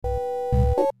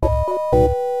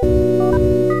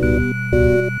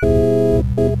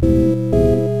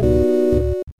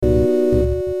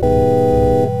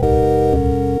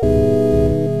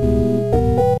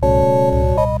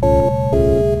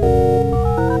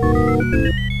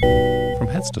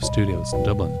Headstuff Studios in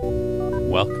Dublin.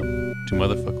 Welcome to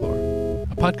Motherfolklore,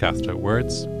 a podcast about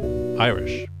words,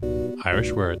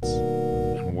 Irish words,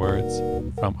 and words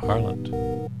from Ireland.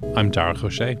 I'm Darach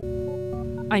O'Shea.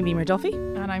 I'm Emer Duffy.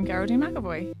 And I'm Geraldine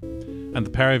McAvoy. And the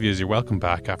pair of yous, you're welcome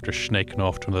back after snaking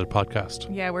off to another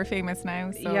podcast. Yeah, we're famous now.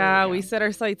 So, yeah, we set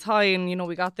our sights high and,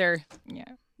 we got there. Yeah.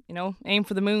 Aim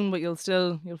for the moon, but you'll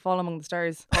fall among the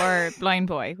stars. Or Blind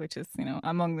Boy, which is,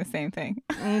 among the same thing.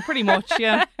 Pretty much,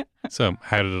 yeah. So,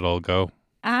 how did it all go?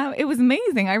 It was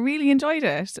amazing. I really enjoyed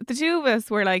it. The two of us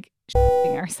were like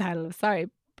shitting ourselves. Sorry.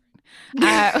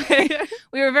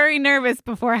 We were very nervous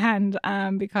beforehand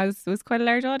because it was quite a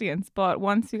large audience. But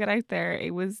once we got out there,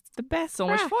 it was the best. So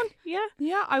much fun. Yeah.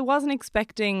 Yeah, I wasn't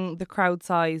expecting the crowd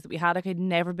size that we had. Like, I'd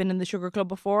never been in the Sugar Club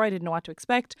before. I didn't know what to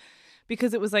expect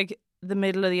because it was like the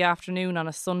middle of the afternoon on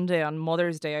a Sunday on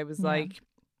Mother's Day. I was like,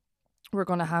 we're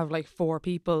going to have like 4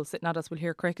 people sitting at us. We'll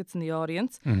hear crickets in the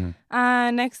audience. Mm-hmm.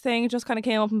 And next thing, it just kind of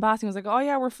came up in passing. I was like, oh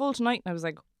yeah, we're full tonight. And I was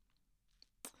like,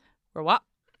 we're what?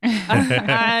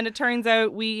 And it turns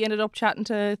out we ended up chatting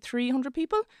to 300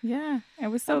 people. Yeah, it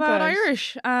was so about good.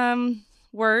 Irish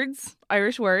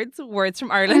Irish words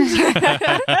from Ireland,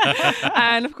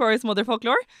 and of course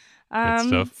Motherfolklore. Good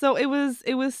stuff. So it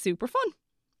was super fun.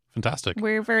 Fantastic.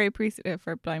 We're very appreciative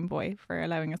for Blind Boy for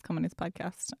allowing us to come on his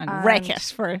podcast and wreck it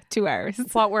for 2 hours.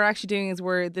 What we're actually doing is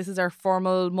this is our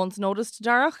formal month's notice to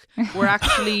Darach. We're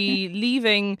actually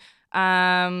leaving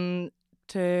to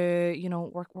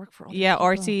work for other people.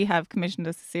 RT have commissioned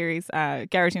us a series,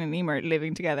 Geraldine and Emer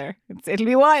living together. It'll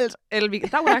be wild. That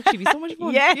would actually be so much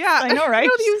fun. Yes, yeah, I know, right? I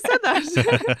know that you said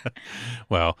that.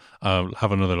 Well,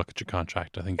 have another look at your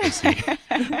contract, I think you'll see.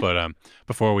 But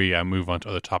before we move on to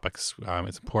other topics,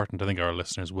 it's important, I think our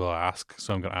listeners will ask,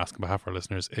 so I'm going to ask on behalf of our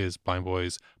listeners, is Blind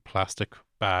Boy's plastic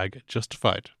bag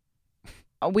justified?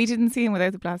 We didn't see him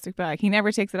without the plastic bag. He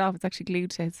never takes it off. It's actually glued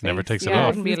to his face. Never takes it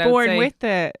off. He was born with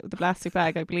the plastic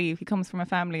bag, I believe. He comes from a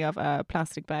family of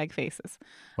plastic bag faces.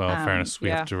 Well, in fairness,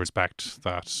 we have to respect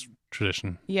that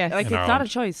tradition. Yes. Like, it's Ireland. not a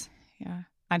choice. Yeah.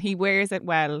 And he wears it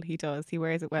well. He does. He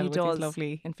wears it well with his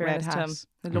lovely in red fairness hat. to him,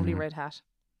 the lovely red hat.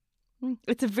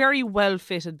 It's a very well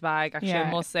fitted bag, actually,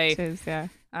 I must say. It is, yeah.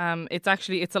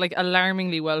 It's like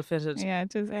alarmingly well fitted. Yeah,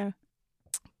 it is, yeah.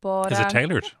 But Is it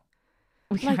tailored?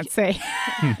 We can't say.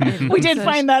 We did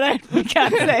find that out. We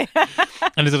can't say.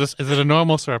 And is it a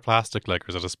normal sort of plastic, like, or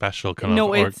is it a special kind of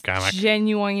organic? No, it's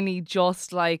genuinely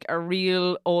just like a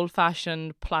real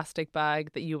old-fashioned plastic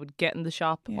bag that you would get in the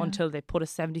shop until they put a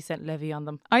 70-cent levy on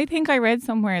them. I think I read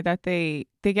somewhere that they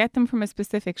get them from a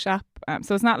specific shop.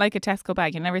 So it's not like a Tesco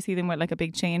bag. You'll never see them with like a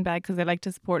big chain bag because they like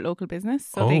to support local business.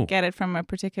 So they get it from a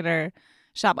particular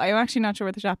shop. I'm actually not sure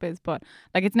what the shop is, but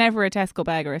like it's never a Tesco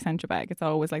bag or a Centra bag. It's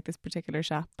always like this particular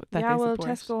shop that they support.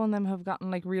 Tesco and them have gotten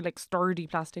like real like sturdy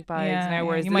plastic bags now,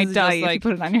 whereas you might die if you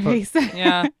put it on your face.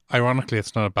 Yeah. Ironically,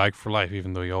 it's not a bag for life,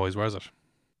 even though he always wears it.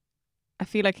 I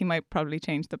feel like he might probably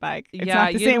change the bag. It's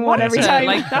not the same one every to. time.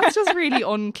 Like, that's just really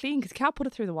unclean because you can't put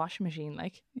it through the washing machine.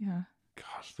 Like, yeah.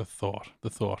 God, the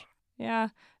thought. Yeah.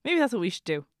 Maybe that's what we should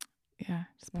do. Yeah.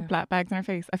 Just put black bags on our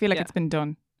face. I feel like it's been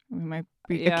done. We might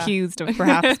be accused of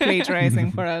perhaps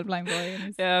plagiarising for a Blind Boy and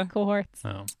his cohorts.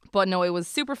 Oh. But no, it was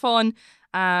super fun.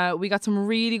 We got some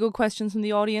really good questions from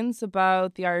the audience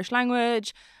about the Irish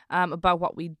language, about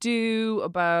what we do,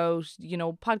 about,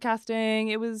 podcasting.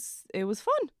 It was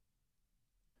fun.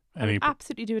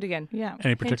 Absolutely do it again. Yeah.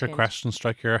 Any particular questions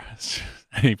strike your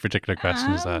any particular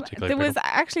questions there was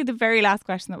actually the very last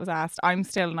question that was asked. I'm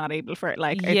still not able for it.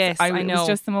 Like, yes, I know. It was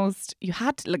just the most. You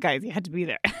had to, guys. You had to be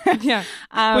there. Yeah,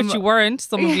 but you weren't.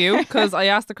 Some of you, because I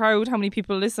asked the crowd how many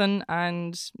people listen,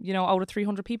 and out of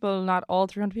 300 people, not all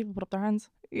 300 people put up their hands.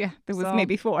 Yeah, there was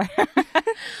maybe 4.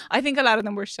 I think a lot of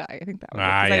them were shy. I think that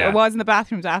was it. I was in the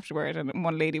bathrooms afterward, and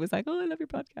one lady was like, "Oh, I love your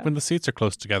podcast." When the seats are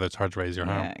close together, it's hard to raise your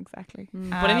hand. Yeah, exactly.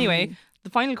 But anyway, the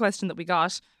final question that we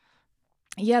got.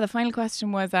 Yeah, the final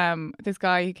question was this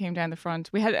guy who came down the front.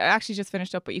 We had actually just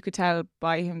finished up, but you could tell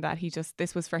by him that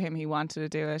this was for him. He wanted to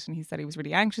do it, and he said he was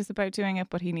really anxious about doing it,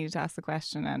 but he needed to ask the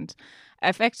question. And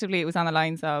effectively, it was on the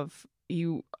lines of,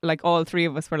 all 3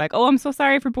 of us were like, "Oh, I'm so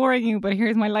sorry for boring you, but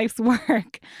here's my life's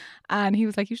work." And he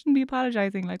was like, "You shouldn't be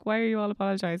apologising. Like, why are you all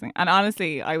apologising?" And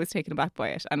honestly, I was taken aback by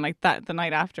it. And like that, the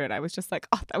night after it, I was just like,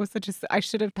 "Oh, that was I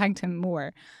should have thanked him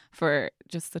more for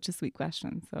just such a sweet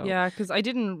question." So yeah, because I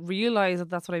didn't realise that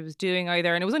that's what I was doing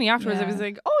either. And it was only afterwards I was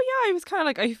like, "Oh yeah," I was kind of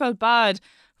like, I felt bad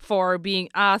for being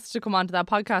asked to come onto that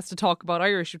podcast to talk about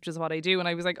Irish, which is what I do. And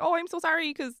I was like, "Oh, I'm so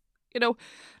sorry," because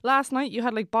last night you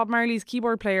had like Bob Marley's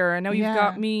keyboard player, and now you've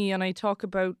got me, and I talk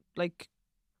about like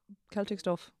Celtic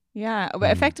stuff. Yeah,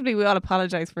 but effectively we all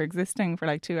apologized for existing for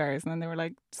like 2 hours, and then they were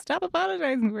like, "Stop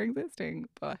apologizing for existing."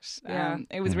 But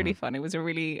it was really fun.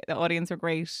 The audience were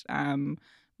great,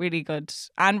 really good.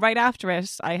 And right after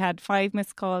it, I had 5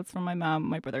 missed calls from my mom.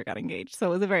 My brother got engaged, so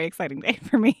it was a very exciting day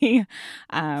for me.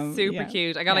 Super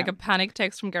cute. I got like a panic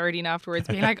text from Geraldine afterwards,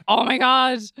 being like, "Oh my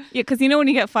god!" Yeah, because when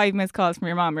you get 5 missed calls from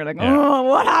your mom, you're like, "Oh,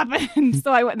 what happened?"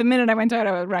 So the minute I went out,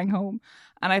 I rang home.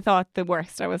 And I thought the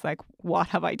worst. I was like, what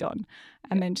have I done?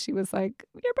 And then she was like,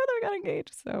 your brother got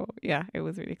engaged. So yeah, it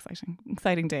was really exciting.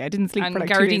 Exciting day. I didn't sleep for like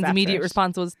 2 days Geraldine's after immediate it.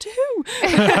 response was 2.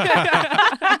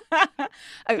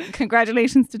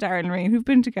 Congratulations to Darren and Rain, who've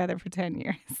been together for 10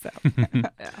 years. So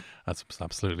That's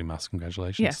absolutely massive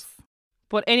congratulations. yes.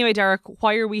 But anyway, Derek,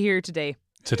 why are we here today?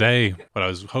 Today, what I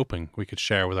was hoping we could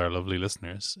share with our lovely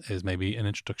listeners is maybe an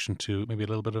introduction to maybe a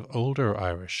little bit of older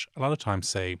Irish. A lot of times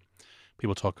say,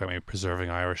 people talk about maybe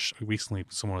preserving Irish. Recently,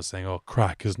 someone was saying, "Oh,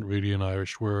 crack isn't really an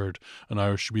Irish word, and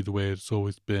Irish should be the way it's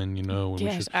always been, you know."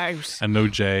 Get out. And no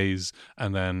J's.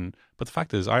 And then, but the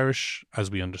fact is, Irish,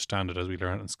 as we understand it, as we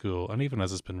learn it in school, and even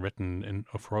as it's been written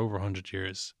for over 100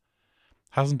 years,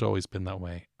 hasn't always been that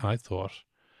way. And I thought,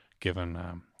 given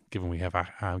we have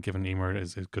given Emer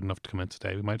is good enough to come in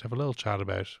today, we might have a little chat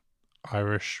about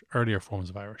Irish, earlier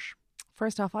forms of Irish.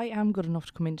 First off, I am good enough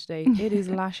to come in today. It is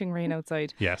lashing rain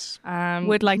outside. Yes.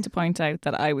 Would like to point out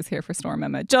that I was here for Storm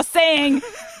Emma. Just saying.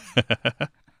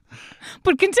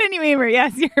 But continue, Emer.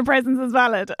 Yes, your presence is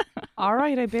valid. All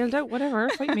right, I bailed out. Whatever,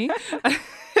 fight me.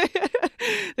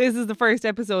 This is the first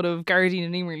episode of Geraldine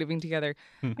and Emer living together.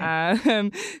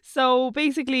 So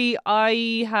basically,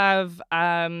 I have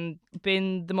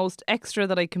been the most extra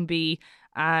that I can be,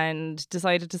 and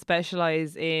decided to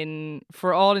specialise in,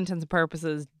 for all intents and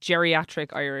purposes, geriatric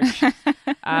Irish.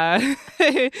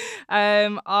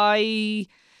 I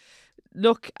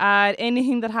look at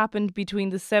anything that happened between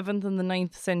the 7th and the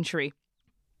 9th century.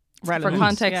 Relevant. For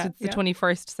context, Yeah, it's the yeah.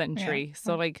 21st century. Yeah.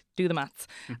 So, like, do the maths.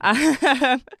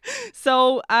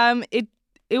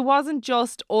 It wasn't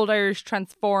just Old Irish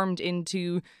transformed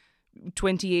into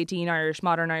 2018 Irish,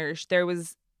 modern Irish. There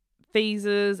was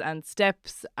phases and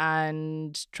steps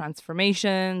and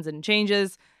transformations and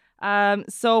changes.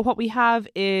 So what we have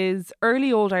is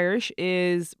early Old Irish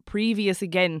is previous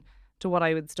again to what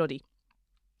I would study.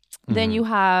 Mm-hmm. Then you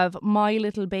have My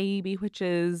Little Baby, which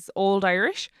is Old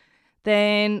Irish.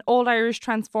 Then Old Irish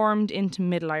transformed into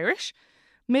Middle Irish.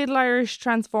 Middle Irish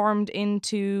transformed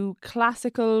into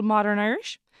Classical Modern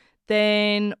Irish.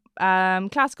 Then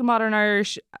Classical Modern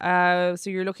Irish, so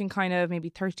you're looking kind of maybe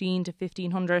 13 to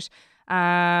 1500.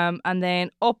 And then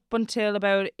up until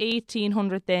about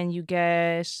 1800, then you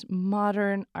get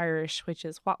Modern Irish, which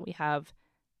is what we have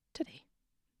today.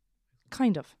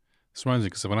 Kind of. This reminds me,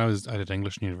 because when I did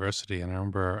English in university, and I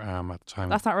remember at the time...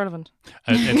 That's not relevant.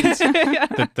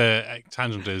 The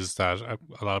tangent is that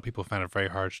a lot of people found it very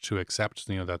hard to accept,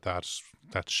 you know, that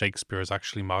Shakespeare is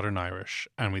actually modern Irish,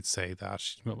 and we'd say that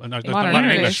modern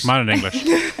English,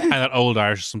 and that Old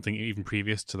Irish is something even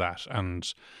previous to that.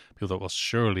 And people thought, well,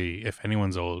 surely if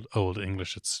anyone's old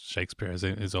English, it's Shakespeare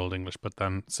is Old English. But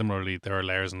then similarly, there are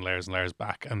layers and layers and layers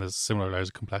back, and there's similar layers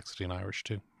of complexity in Irish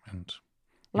too. And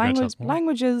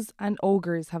languages and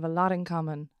ogres have a lot in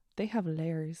common. They have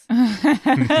layers. It's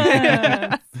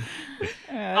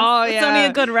only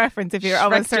a good reference if you're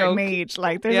of a certain age.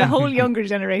 Like, there's a whole younger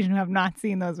generation who have not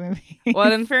seen those movies.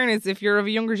 Well, in fairness, if you're of a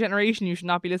younger generation, you should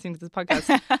not be listening to this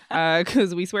podcast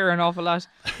because we swear an awful lot.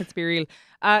 Let's be real.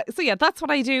 So yeah, that's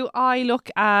what I do. I look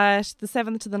at the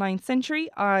 7th to the 9th century.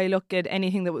 I look at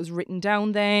anything that was written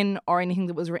down then or anything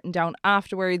that was written down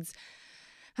afterwards.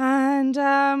 And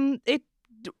it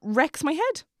wrecks my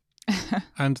head.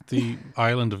 And the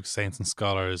island of saints and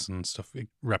scholars and stuff,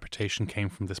 reputation came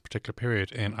from this particular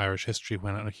period in Irish history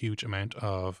when a huge amount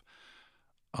of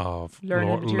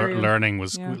learning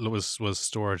was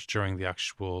stored during the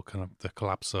actual kind of the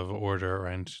collapse of order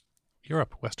around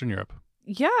Europe, Western Europe.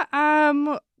 Yeah.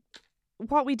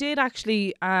 What we did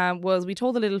actually was we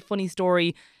told a little funny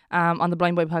story on the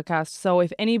Blind Boy podcast. So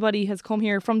if anybody has come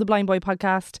here from the Blind Boy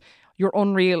podcast, you're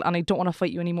unreal and I don't want to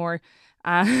fight you anymore.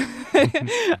 But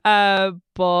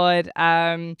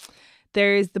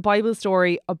there's the Bible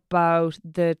story about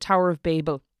the Tower of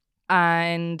Babel,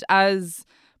 and as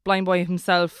Blind Boy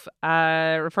himself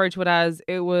referred to it as,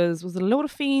 it was a load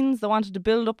of fiends that wanted to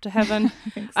build up to heaven. I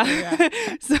think so, yeah.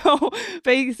 So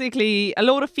basically a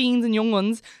load of fiends and young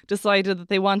ones decided that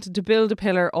they wanted to build a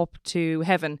pillar up to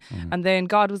heaven. And then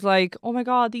God was like, oh my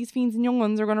God, these fiends and young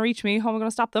ones are going to reach me. How am I going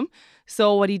to stop them?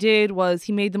 So what he did was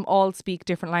he made them all speak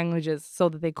different languages so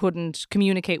that they couldn't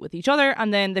communicate with each other,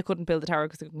 and then they couldn't build the tower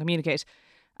because they couldn't communicate.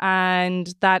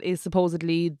 And that is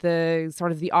supposedly the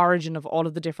sort of the origin of all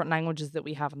of the different languages that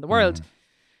we have in the world.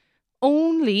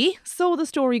 Only, so the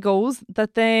story goes,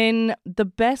 that then the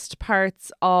best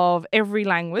parts of every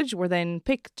language were then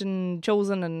picked and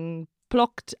chosen and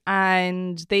plucked,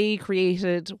 and they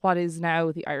created what is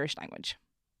now the Irish language.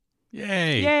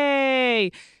 Yay!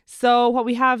 Yay! So what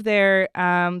we have there,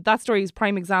 that story is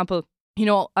prime example. You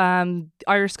know,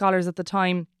 Irish scholars at the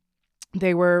time,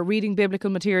 they were reading biblical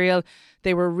material,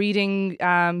 they were reading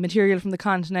material from the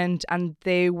continent, and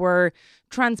they were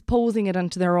transposing it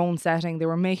into their own setting. They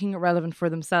were making it relevant for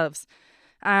themselves.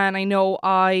 And I know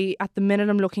at the minute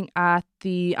I'm looking at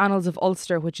the Annals of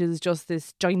Ulster, which is just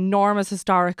this ginormous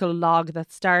historical log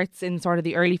that starts in sort of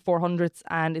the early 400s,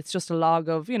 and it's just a log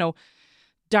of, you know,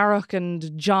 Darach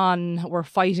and John were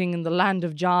fighting in the land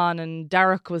of John, and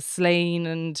Darach was slain,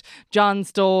 and John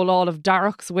stole all of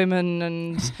Darach's women,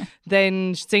 and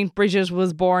then St. Bridget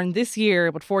was born this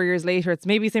year, but 4 years later it's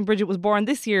maybe St. Bridget was born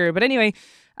this year. But anyway,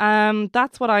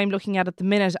 that's what I'm looking at the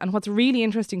minute. And what's really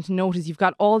interesting to note is you've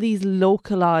got all these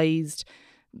localized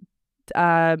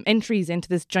entries into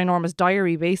this ginormous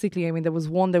diary, basically. I mean, there was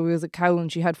a cow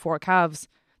and she had 4 calves.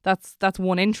 That's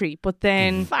one entry. But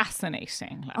then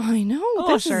fascinating. I know.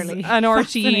 Oh, this surely. is an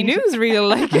RTE newsreel,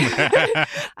 like.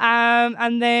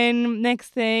 And then next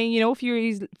thing, you know, a few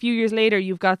years later,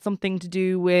 you've got something to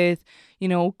do with, you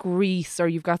know, Greece, or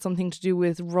you've got something to do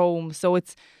with Rome. So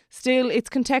it's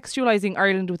contextualizing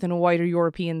Ireland within a wider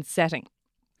European setting.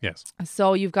 Yes.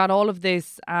 So you've got all of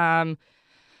this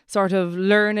sort of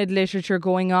learned literature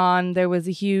going on. There was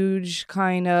a huge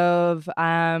kind of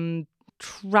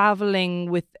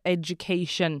traveling with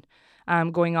education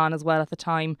going on as well at the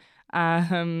time.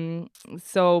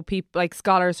 So people like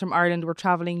scholars from Ireland were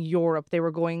traveling Europe. They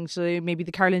were going to maybe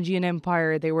the Carolingian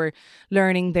Empire. They were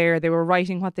learning there. They were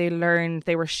writing what they learned.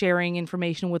 They were sharing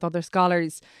information with other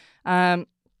scholars. So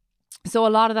a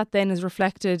lot of that then is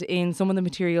reflected in some of the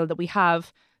material that we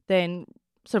have then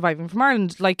surviving from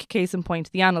Ireland, like case in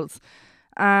point, the Annals.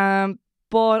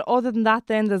 But other than that,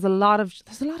 then there's a lot of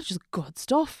just good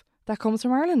stuff that comes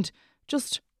from Ireland.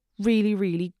 Just really,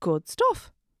 really good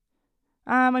stuff.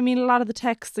 I mean, a lot of the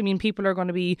texts, I mean, people are going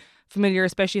to be familiar,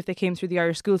 especially if they came through the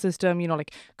Irish school system, you know,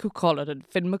 like Cuchulainn and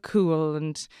Finn McCool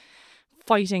and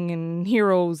fighting and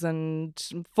heroes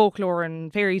and folklore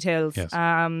and fairy tales. Yes.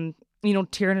 You know,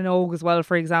 Tiernan Og as well,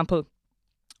 for example.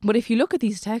 But if you look at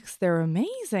these texts, they're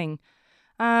amazing.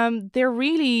 They're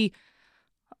really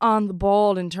on the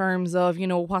ball in terms of, you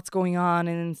know, what's going on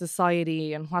in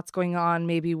society and what's going on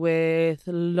maybe with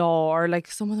law, or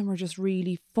like some of them are just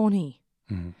really funny.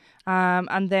 Mm-hmm.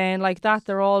 And then like that,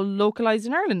 they're all localised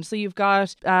in Ireland. So you've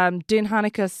got Din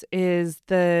Hanicus is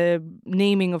the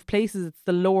naming of places. It's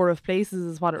the lore of places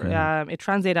is what it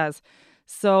translates as.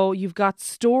 So you've got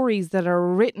stories that are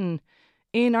written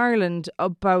in Ireland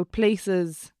about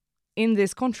places in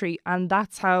this country, and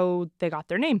that's how they got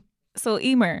their name. So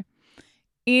Emer,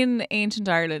 in ancient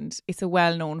Ireland, it's a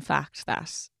well-known fact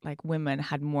that like women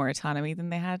had more autonomy than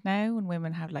they had now, and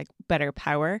women had like better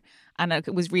power, and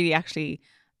it was really actually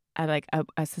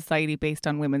a society based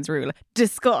on women's rule.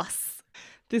 Discuss.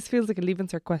 This feels like a Leave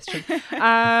Insert question.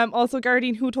 Also,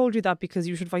 Gardine, who told you that? Because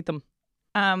you should fight them.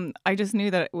 I just knew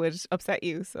that it would upset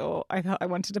you, so I thought I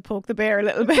wanted to poke the bear a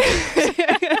little bit.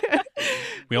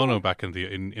 We all know back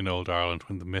in old Ireland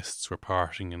when the mists were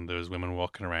parting and there was women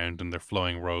walking around in their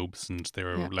flowing robes and they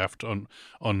were left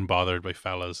unbothered by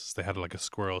fellas. They had like a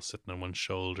squirrel sitting on one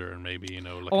shoulder and maybe, you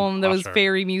know, like and there was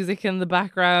fairy music in the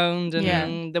background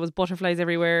and there was butterflies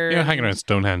everywhere. Yeah, hanging around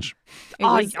Stonehenge. It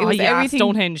was everything.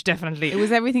 Stonehenge, definitely. It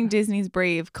was everything Disney's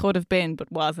Brave could have been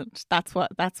but wasn't. That's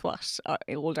what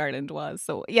old Ireland was.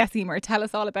 So yes, Emer, tell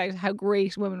us all about how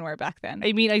great women were back then.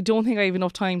 I mean, I don't think I have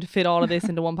enough time to fit all of this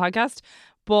into one podcast.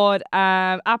 But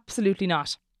absolutely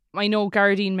not. I know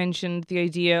Gardine mentioned the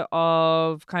idea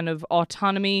of kind of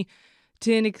autonomy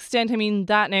to an extent. I mean,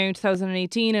 that now in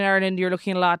 2018 in Ireland, you're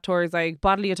looking a lot towards like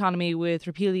bodily autonomy with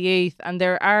Repeal the Eighth. And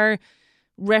there are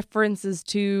references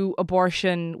to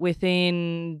abortion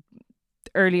within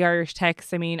early Irish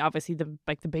texts. I mean, obviously the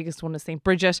biggest one is St.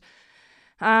 Bridget.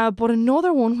 But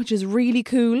another one, which is really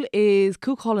cool, is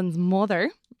Cuchulainn's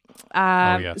mother.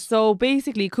 Yes. So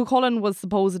basically, Cuchulainn was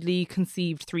supposedly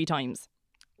conceived 3 times.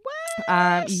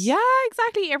 What? Yeah,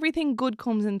 exactly. Everything good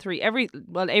comes in 3.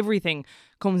 Everything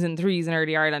comes in 3s in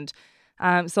early Ireland.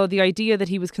 So the idea that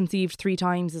he was conceived 3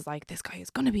 times is like, this guy is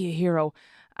going to be a hero.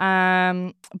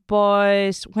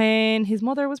 But when his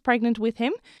mother was pregnant with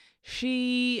him,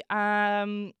 she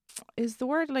is the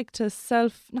word like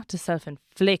not to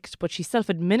self-inflict, but she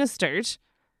self-administered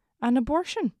an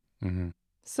abortion. Mm-hmm.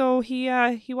 So he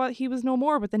was no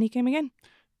more, but then he came again.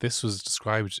 This was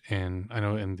described in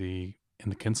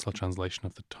the Kinsella translation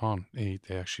of the Tán. They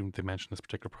mention this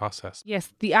particular process.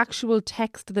 Yes, the actual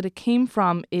text that it came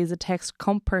from is a text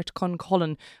Compert Con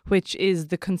Cullen, which is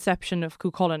the conception of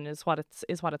Cuchulainn, is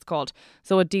what it's called.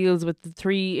 So it deals with the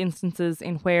 3 instances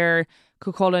in where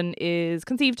Cuchulainn is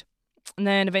conceived, and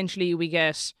then eventually we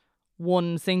get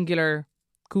one singular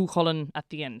Cuchulainn at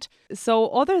the end. So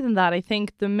other than that, I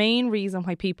think the main reason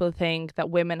why people think that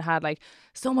women had like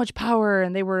so much power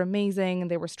and they were amazing and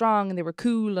they were strong and they were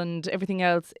cool and everything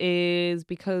else is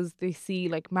because they see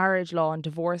like marriage law and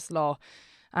divorce law,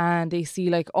 and they see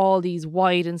like all these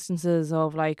wide instances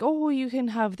of like, oh, you can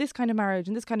have this kind of marriage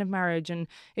and this kind of marriage, and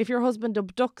if your husband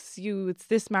abducts you, it's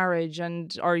this marriage,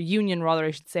 and or union rather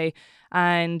I should say,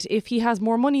 and if he has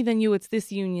more money than you, it's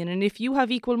this union, and if you have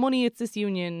equal money, it's this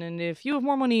union, and if you have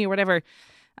more money or whatever.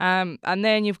 And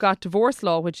then you've got divorce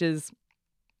law, which is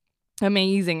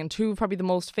amazing, and 2 probably the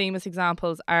most famous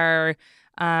examples are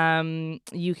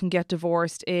you can get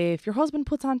divorced if your husband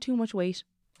puts on too much weight.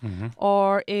 Mm-hmm.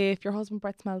 Or if your husband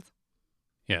breath smells.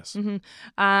 Yes.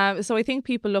 Mm-hmm. So I think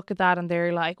people look at that and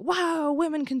they're like, wow,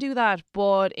 women can do that.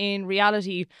 But in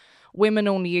reality, women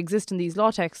only exist in these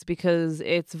law texts because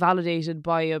it's validated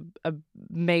by a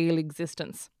male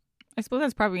existence. I suppose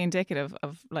that's probably indicative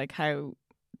of like how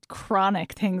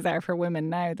chronic things are for women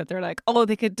now, that they're like, oh,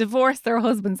 they could divorce their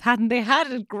husbands. Hadn't they had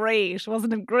it great?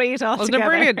 Wasn't it great altogether? Wasn't it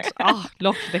brilliant? Oh,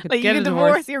 look, they could like get you could a divorce.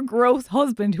 divorce your gross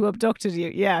husband who abducted you.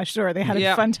 Yeah, sure, they had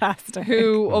it fantastic.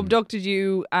 Who abducted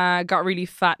you, got really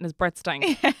fat and his breath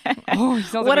stank. Oh, he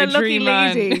sounds what like a my lucky dream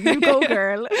lady. man. You go,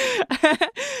 girl.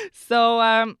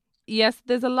 So, yes,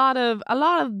 there's a lot of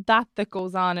that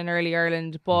goes on in early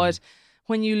Ireland, but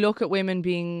when you look at women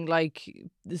being like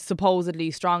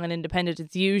supposedly strong and independent,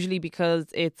 it's usually because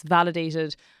it's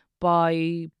validated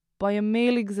by a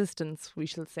male existence, we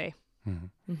shall say.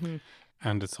 Mm-hmm. Mm-hmm.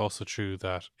 And it's also true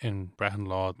that in Brehon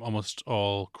law, almost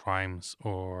all crimes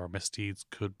or misdeeds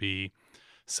could be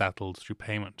settled through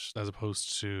payment, as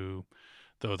opposed to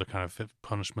the other kind of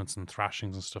punishments and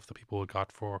thrashings and stuff that people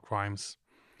got for crimes.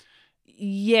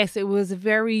 Yes, it was a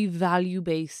very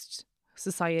value-based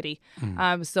society.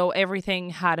 So everything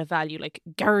had a value. Like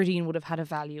Gardaí would have had a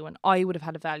value and I would have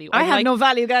had a value. I have no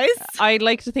value, guys. I'd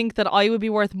like to think that I would be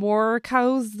worth more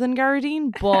cows than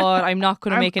Gardaí, but I'm not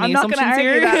going to make any assumptions I'm not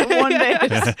here. That one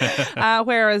bit.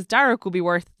 Whereas Darach would be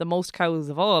worth the most cows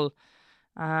of all.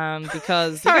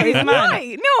 Because sorry, he's a man.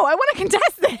 No, I want to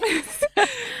contest this.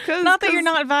 Not that you're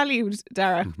not valued,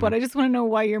 Darach, Mm-hmm. but I just want to know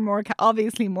why you're more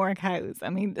obviously more cows. I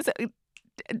mean,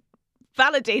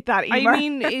 validate that, Emer. I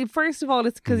mean, first of all,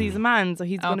 it's because he's a man, so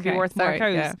he's going to be worth more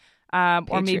cows,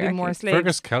 or maybe more slaves.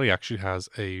 Fergus Kelly actually has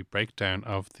a breakdown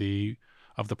of the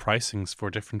pricings for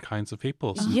different kinds of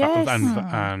people. Yes,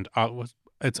 and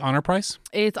it's honour price.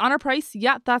 It's honour price.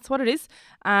 Yeah, that's what it is.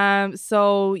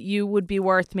 So you would be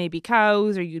worth maybe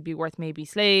cows, or you'd be worth maybe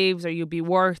slaves, or you'd be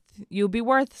worth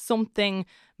something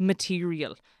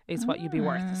material. Is what you'd be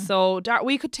worth. So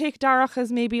we could take Darach as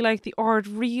maybe like the Ard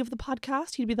Rí of the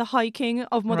podcast. He'd be the High King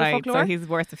of Mother Folklore. So he's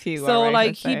worth a few. So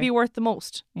right, he'd be worth the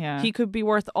most. Yeah, he could be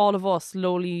worth all of us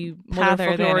lowly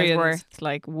Mother Folklorians. Is worth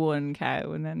like one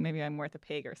cow, and then maybe I'm worth a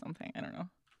pig or something. I don't know.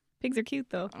 Pigs are cute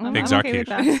though. Pigs are cute.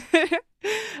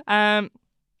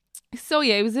 So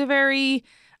yeah, it was a very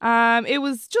it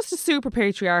was just a super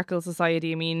patriarchal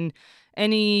society. I mean,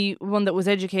 anyone that was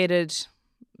educated,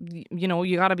 you know,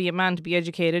 you got to be a man to be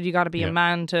educated. You got to be a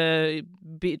man to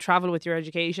travel with your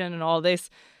education and all this.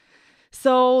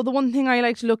 So the one thing I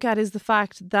like to look at is the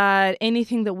fact that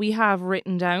anything that we have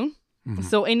written down,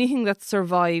 so anything that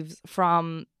survives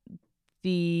from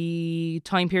the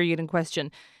time period in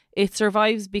question, it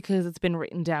survives because it's been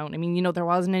written down. I mean, you know, there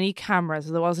wasn't any cameras,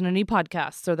 or there wasn't any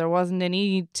podcasts, or there wasn't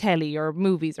any telly or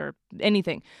movies or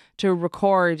anything to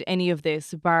record any of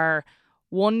this, bar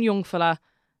one young fella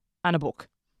and a book.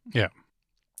 Yeah.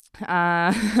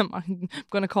 I'm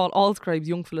going to call all scribes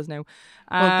young fellas now.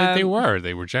 Well,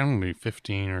 they were generally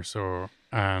 15 or so.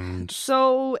 And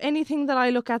so anything that I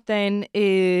look at then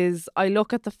is I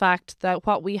look at the fact that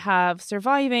what we have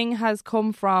surviving has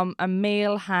come from a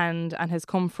male hand and has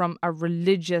come from a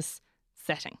religious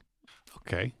setting.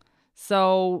 Okay.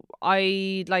 So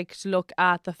I like to look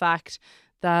at the fact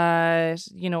that,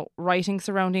 you know, writing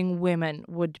surrounding women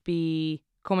would be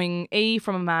coming A,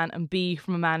 from a man, and B,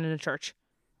 from a man in a church.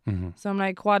 Mm-hmm. So I'm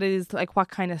like, what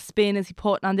kind of spin is he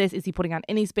putting on this? Is he putting on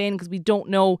any spin? Because we don't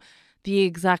know the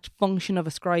exact function of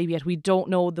a scribe yet. We don't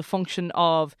know the function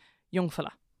of young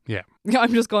fella. Yeah.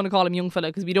 I'm just going to call him young fella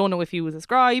because we don't know if he was a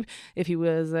scribe, if he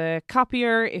was a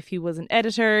copier, if he was an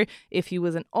editor, if he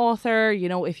was an author, you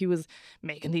know, if he was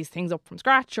making these things up from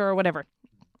scratch or whatever.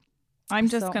 I'm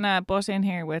just So- going to butt in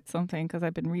here with something because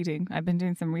I've been reading. I've been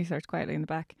doing some research quietly in the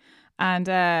back. And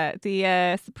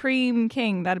the Supreme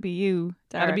King, that'd be you,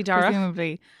 Dara, That'd be Dara.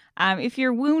 presumably. If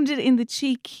you're wounded in the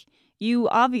cheek, you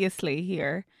obviously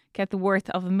here get the worth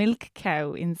of a milk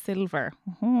cow in silver.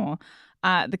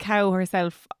 The cow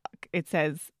herself, it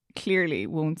says, clearly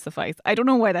won't suffice. I don't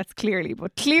know why that's clearly,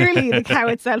 but clearly the cow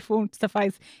itself won't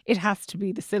suffice. It has to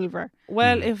be the silver.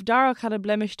 Well, if Darach had a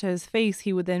blemish to his face,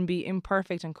 he would then be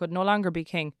imperfect and could no longer be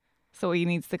king. So he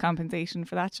needs the compensation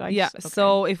for that, shite. Yeah. Okay.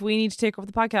 So if we need to take over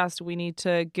the podcast, we need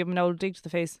to give him an old dig to the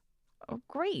face. Oh,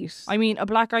 great. I mean, a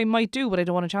black eye might do, but I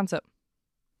don't want to chance it.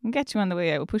 We'll get you on the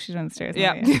way out. We'll push you down the stairs.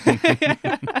 Yeah.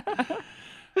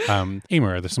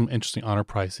 Emer, there's some interesting honor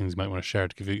pricings you might want to share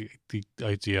to give you the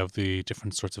idea of the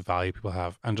different sorts of value people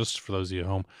have. And just for those of you at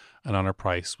home, an honor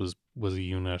price was a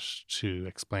unit to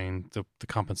explain the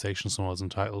compensation someone was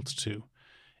entitled to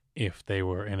if they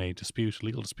were in a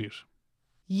legal dispute.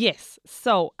 Yes.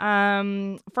 So,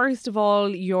 first of all,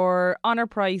 your honor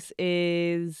price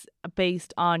is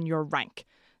based on your rank.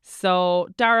 So,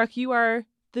 Darach, you are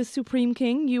the Supreme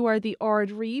King. You are the Ard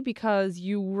Rí because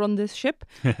you run this ship.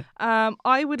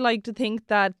 I would like to think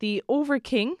that the Over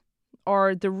King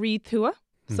or the Rí Thua,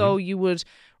 so you would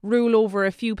rule over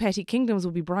a few petty kingdoms,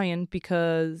 would be Brian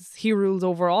because he rules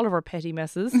over all of our petty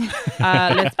messes.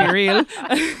 Let's be real.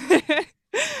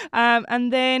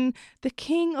 And then the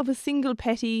king of a single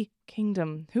petty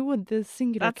kingdom. Who would the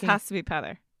singular That king? has to be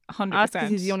Peather. 100%. That's because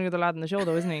he's the only other lad in the show,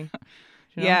 though, isn't he? You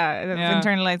know? Yeah, Yeah.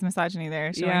 internalized misogyny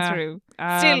there showing Yeah. through.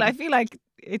 Still, Um, I feel like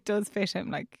it does fit him.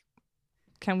 Like,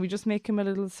 Can we just make him a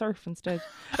little serf instead?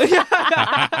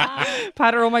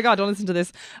 Patter, oh my God, don't listen to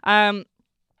this.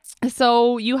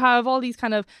 So you have all these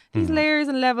kind of these layers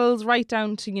and levels right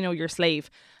down to, your slave.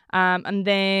 And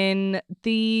then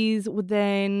these would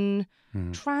then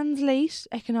translate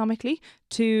economically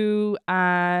to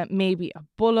maybe a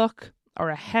bullock or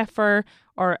a heifer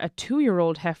or a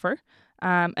 2-year-old heifer,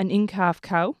 an in-calf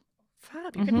cow.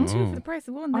 fab. You're getting two for the price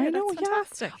of one. I There. know, That's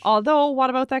fantastic. Although, what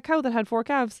about that cow that had 4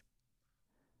 calves?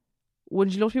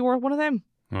 Wouldn't you love to be worth one of them?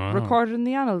 Oh. Recorded in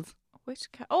the annals.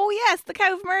 Which cow? Oh, yes, the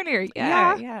cow from earlier.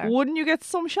 Yeah. Wouldn't you get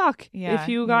some shock Yeah, if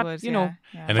you got, would, know,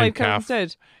 yeah. And 5 then cows calf.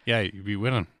 instead? Yeah, you'd be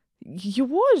winning. You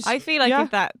would. I feel like Yeah.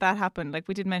 if that happened, like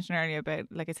we did mention earlier about,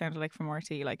 like it sounded like from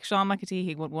RT, like Sean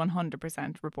McAtee would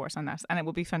 100% report on that and it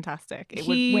would be fantastic. It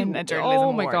would win a journalism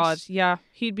Oh my award. God, yeah.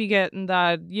 He'd be getting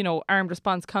that, armed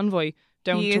response convoy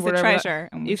down He to is a wherever. treasure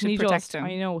and we Isn't should he protect just? him.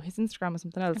 I know. His Instagram is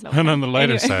something else. And on the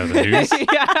lighter side of the news,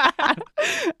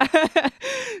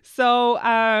 So,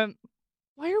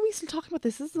 why are we still talking about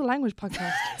this? This is a language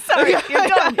podcast. Sorry, you're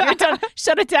done. You're done.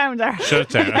 Shut it down there. shut it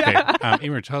down. Okay,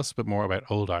 Emer, tell us a bit more about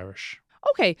Old Irish.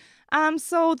 Okay,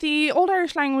 so the Old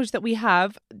Irish language that we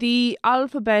have, the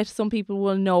alphabet, some people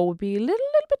will know, would be a little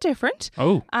bit different.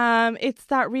 Oh, It's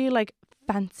that real like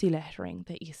fancy lettering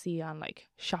that you see on like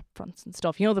shop fronts and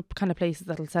stuff. You know, the kind of places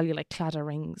that'll sell you like Claddagh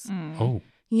rings. oh,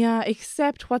 Yeah,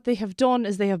 except what they have done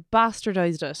is they have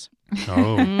bastardized it.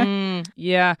 oh.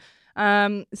 Yeah.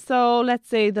 So let's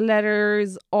say the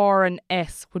letters R and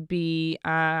S would be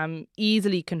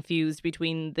easily confused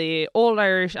between the Old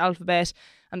Irish alphabet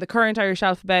and the current Irish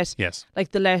alphabet. Yes.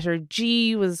 Like the letter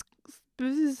G was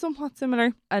somewhat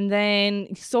similar, and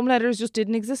then some letters just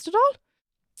didn't exist at all.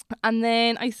 And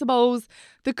then I suppose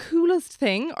the coolest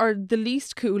thing, or the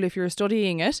least cool if you're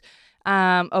studying it,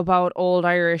 about Old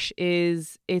Irish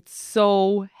is it's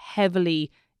so heavily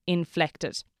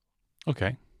inflected.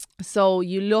 Okay. So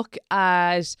you look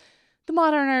at the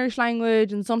modern Irish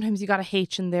language and sometimes you got a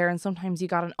H in there and sometimes you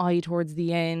got an I towards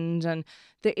the end and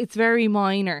it's very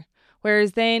minor.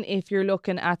 Whereas then if you're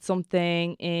looking at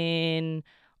something in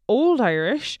Old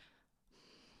Irish,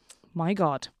 my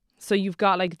God. So you've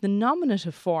got like the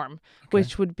nominative form,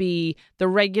 which would be the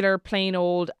regular plain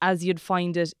old as you'd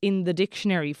find it in the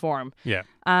dictionary form. Yeah.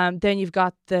 Then you've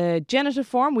got the genitive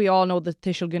form. We all know the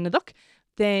Tishel Ginnaduck.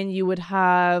 Then you would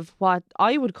have what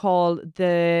I would call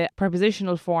the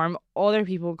prepositional form. Other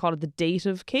people would call it the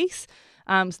dative case.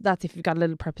 So that's if you've got a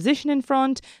little preposition in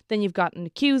front. Then you've got an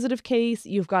accusative case.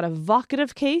 You've got a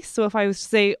vocative case. So if I was to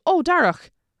say, oh, Darach.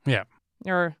 Yeah.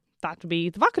 Or that would be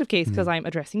the vocative case because I'm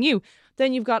addressing you.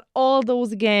 Then you've got all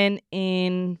those again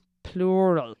in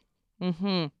plural.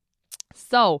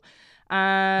 So.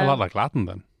 A lot like Latin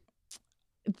then.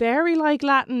 Very like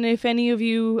Latin. If any of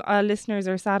you listeners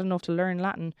are sad enough to learn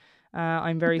Latin,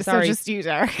 I'm very sorry. So just you,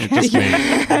 Derek. Just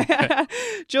me.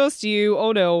 Just you.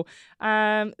 Oh no.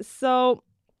 So,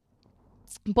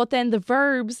 but then the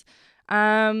verbs,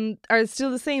 are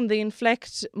still the same. They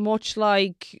inflect much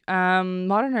like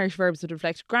modern Irish verbs would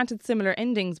inflect. Granted, similar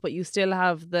endings, but you still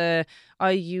have the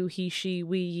I, you, he, she,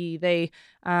 we, ye, they.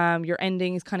 Your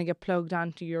endings kind of get plugged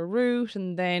onto your root,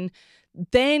 and then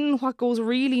what goes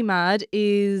really mad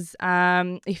is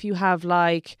if you have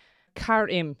like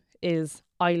Cartim is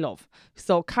I love.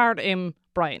 So Cartim,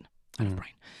 Brian. I love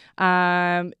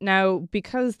Brian. Now,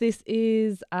 because this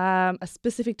is a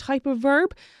specific type of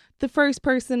verb, the first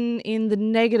person in the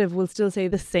negative will still say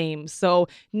the same. So,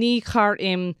 ní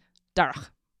cartim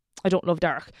darach. I don't love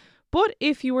darach. But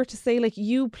if you were to say like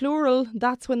you plural,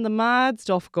 that's when the mad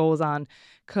stuff goes on.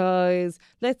 Because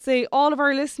let's say all of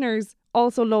our listeners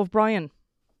also love Brian.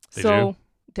 They do.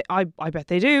 I bet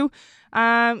they do.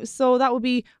 So that would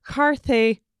be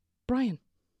Carthe Brian.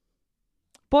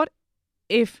 But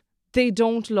if they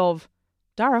don't love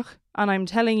Darach, and I'm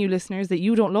telling you listeners that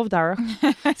you don't love Darach.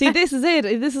 See, this is it.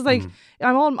 This is like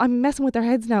I'm messing with their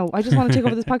heads now. I just want to take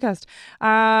over this podcast.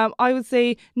 I would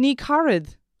say Ní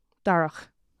Carid Darach.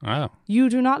 Wow. You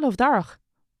do not love Darach,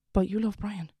 but you love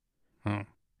Brian. Oh.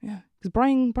 Yeah, because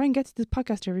Brian gets this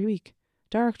podcast every week.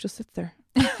 Darach just sits there.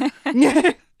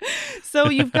 So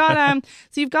you've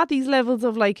got these levels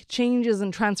of like changes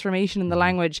and transformation in the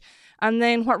language, and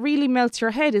then what really melts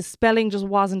your head is spelling just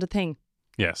wasn't a thing.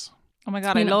 Yes. Oh my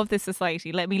God, I love this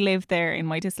society. Let me live there in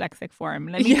my dyslexic form.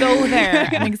 Let me go there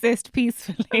and exist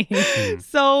peacefully.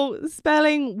 So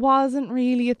spelling wasn't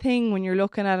really a thing when you're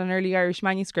looking at an early Irish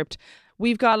manuscript.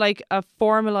 We've got like a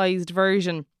formalised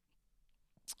version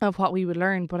of what we would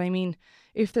learn. But I mean,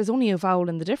 if there's only a vowel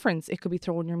in the difference, it could be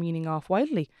throwing your meaning off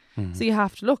wildly. So you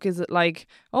have to look, is it like,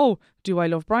 oh, do I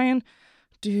love Brian?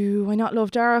 Do I not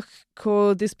love Darach?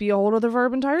 Could this be a whole other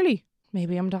verb entirely?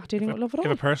 Maybe I'm not dealing with love at all.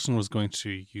 If a person was going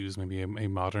to use maybe a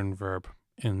modern verb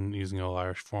in using all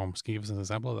Irish forms, can you give us an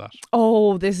example of that?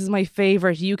 Oh, this is my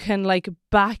favourite. You can like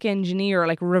back engineer,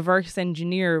 like reverse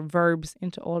engineer verbs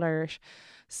into Old Irish.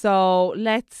 So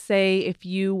let's say if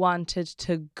you wanted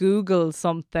to Google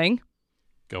something.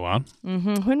 Go on.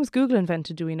 When was Google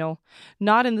invented, do we know?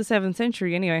 Not in the 7th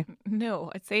century anyway.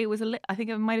 No, I'd say it was I think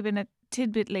it might have been a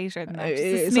tidbit later than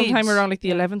that. Sometime around like the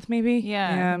 11th maybe.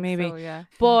 Yeah, maybe. So, yeah.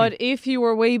 But if you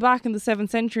were way back in the 7th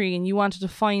century and you wanted to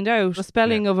find out the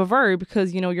spelling of a verb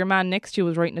because, you know, your man next to you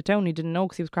was writing it down, he didn't know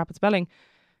because he was crap at spelling,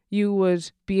 you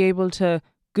would be able to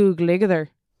Google that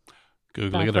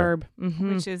verb.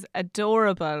 Which is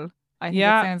adorable. I think it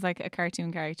sounds like a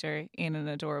cartoon character in an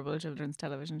adorable children's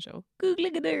television show.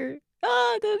 Googligader.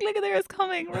 Oh, Googligader is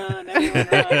coming. Run, everyone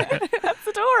run. That's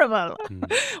adorable.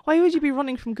 Why would you be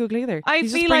running from Googligader? I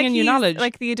he's feel just like bringing you he's knowledge.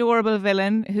 like the adorable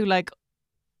villain who like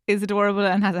is adorable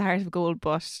and has a heart of gold,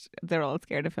 but they're all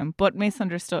scared of him. But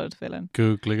misunderstood villain.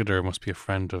 Googligader must be a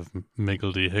friend of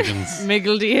Miggledy Higgins.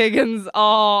 Miggledy Higgins.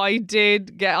 Oh, I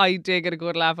did get a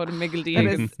good laugh out of Miggledy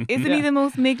Higgins. Isn't he the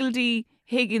most Miggledy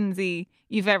Higginsy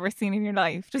you've ever seen in your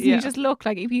life? Doesn't he just look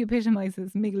like he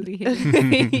epitomises Miggledy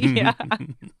Higgins? Yeah.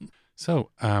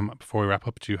 So, before we wrap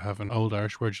up, do you have an Old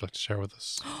Irish word you'd like to share with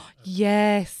us?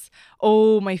 Yes.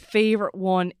 Oh, my favourite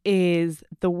one is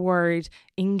the word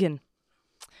ingen.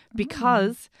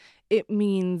 Because it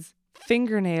means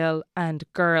fingernail and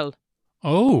girl.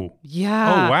 Oh.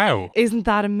 Yeah. Oh, wow. Isn't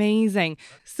that amazing?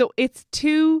 So it's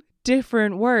two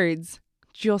different words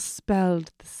just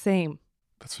spelled the same.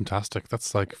 That's fantastic.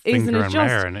 That's like Isn't finger it and just?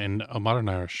 mare in modern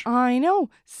Irish. I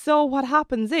know. So what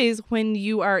happens is when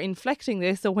you are inflecting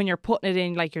this, so when you're putting it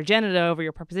in like your genitive or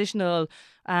your prepositional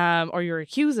or your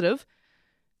accusative,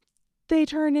 they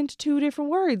turn into two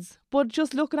different words. But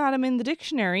just looking at them in the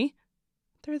dictionary,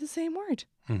 they're the same word.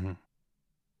 Mm-hmm.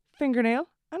 Fingernail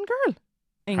and girl.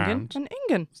 Ingen and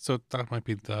ingen. So that might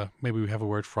be maybe we have a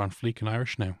word for on fleek in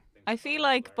Irish now. I feel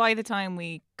like by the time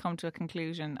we come to a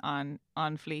conclusion on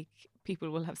fleek,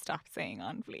 people will have stopped saying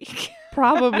on fleek.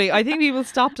 Probably. I think people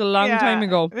stopped a long time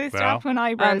ago. They stopped when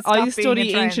eyebrows And stopped I being a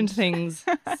study trend. ancient things.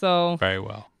 So, Very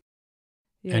well.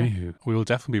 yeah. Anywho, we will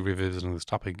definitely be revisiting this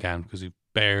topic again because we've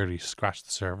barely scratched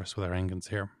the surface with our Engans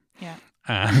here. Yeah.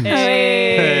 And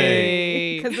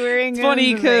Hey. Because we're England. It's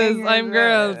funny because I'm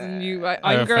girls and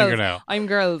I'm girls. Fingernail. I'm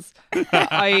girls.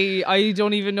 I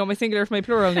don't even know my singular from my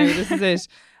plural now. This is it.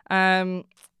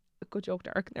 Good joke,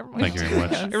 Derek. Never mind. Thank you very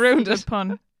much. I ruined it.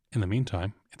 Pun. In the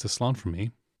meantime, it's a slán from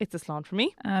me. It's a slán for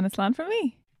me. And a slán for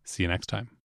me. See you next time.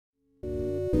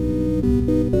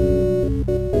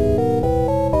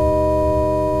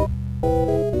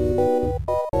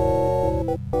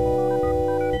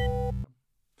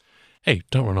 Hey,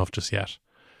 don't run off just yet.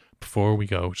 Before we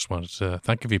go, just wanted to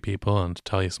thank a few people and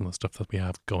tell you some of the stuff that we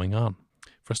have going on.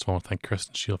 First of all, I want to thank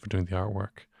Kirsten Shield for doing the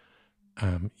artwork.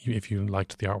 If you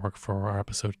liked the artwork for our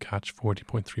episode Catch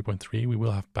 40.3.3, we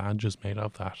will have badges made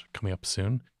of that coming up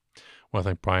soon. Well, I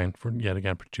thank Brian for yet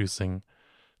again producing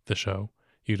the show.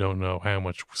 You don't know how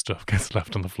much stuff gets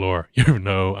left on the floor. You have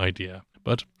no idea.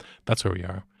 But that's where we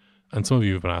are. And some of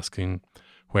you have been asking,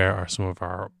 where are some of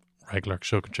our regular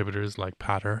show contributors like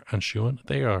Patter and Shuan?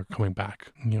 They are coming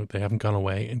back. They haven't gone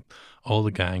away. And all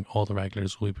the gang, all the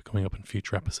regulars will be coming up in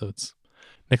future episodes.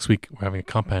 Next week, we're having a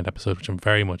compound episode, which I'm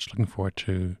very much looking forward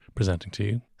to presenting to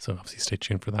you. So obviously stay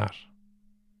tuned for that.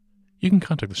 You can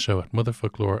contact the show at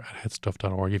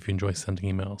motherfolklore@headstuff.org if you enjoy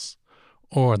sending emails,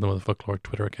 or on the Motherfolklore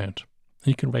Twitter account. And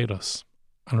you can rate us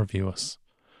and review us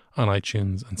on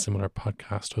iTunes and similar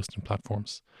podcast hosting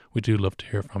platforms. We do love to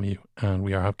hear from you, and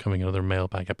we are having another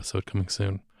mailbag episode coming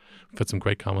soon. We've had some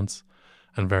great comments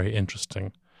and very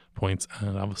interesting points,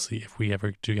 and obviously if we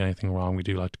ever do get anything wrong, we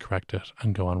do like to correct it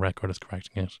and go on record as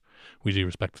correcting it. We do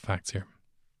respect the facts here.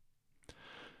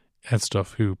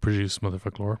 Headstuff, who produce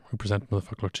Motherfolklore, who present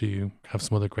Motherfolklore to you, have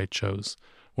some other great shows.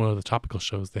 One of the topical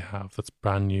shows they have that's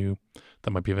brand new,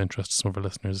 that might be of interest to some of our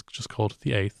listeners, just called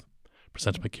The Eighth,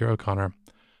 presented by Ciara O'Connor,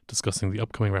 discussing the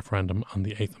upcoming referendum on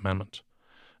the Eighth Amendment.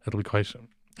 It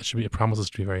promises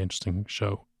to be a very interesting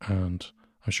show, and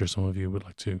I'm sure some of you would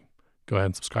like to go ahead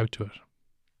and subscribe to it.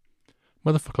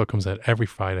 Motherfolklore comes out every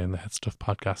Friday in the Headstuff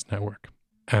Podcast Network,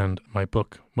 and my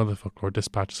book, Motherfolklore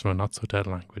Dispatches from a Not So Dead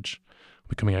Language, will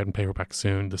be coming out in paperback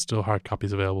soon. There's still hard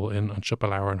copies available on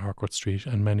Chapel and Harcourt Street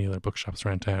and many other bookshops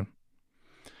around town.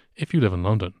 If you live in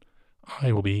London,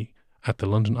 I will be at the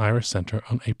London Irish Centre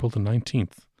on April the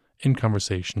 19th in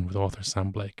conversation with author Sam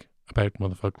Blake about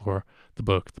Motherfolklore, the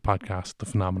book, the podcast, the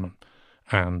phenomenon,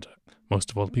 and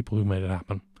most of all the people who made it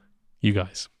happen, you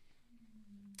guys.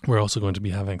 We're also going to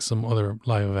be having some other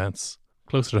live events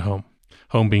closer to home.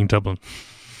 Home being Dublin,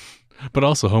 but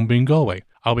also home being Galway.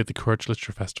 I'll be at the Courage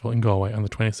Literature Festival in Galway on the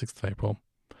 26th of April.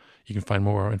 You can find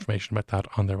more information about that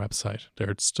on their website. There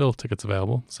are still tickets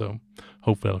available, so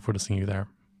hopefully I look forward to seeing you there.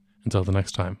 Until the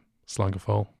next time, slán go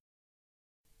fóill.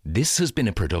 This has been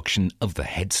a production of the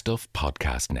Headstuff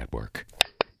Podcast Network.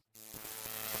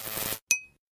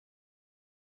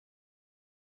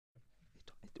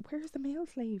 Where's the mail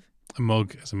sleeve? A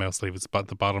mug is a mail sleeve. It's at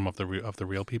the bottom of the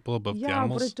real people above the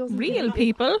animals. But it doesn't. Real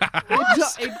people?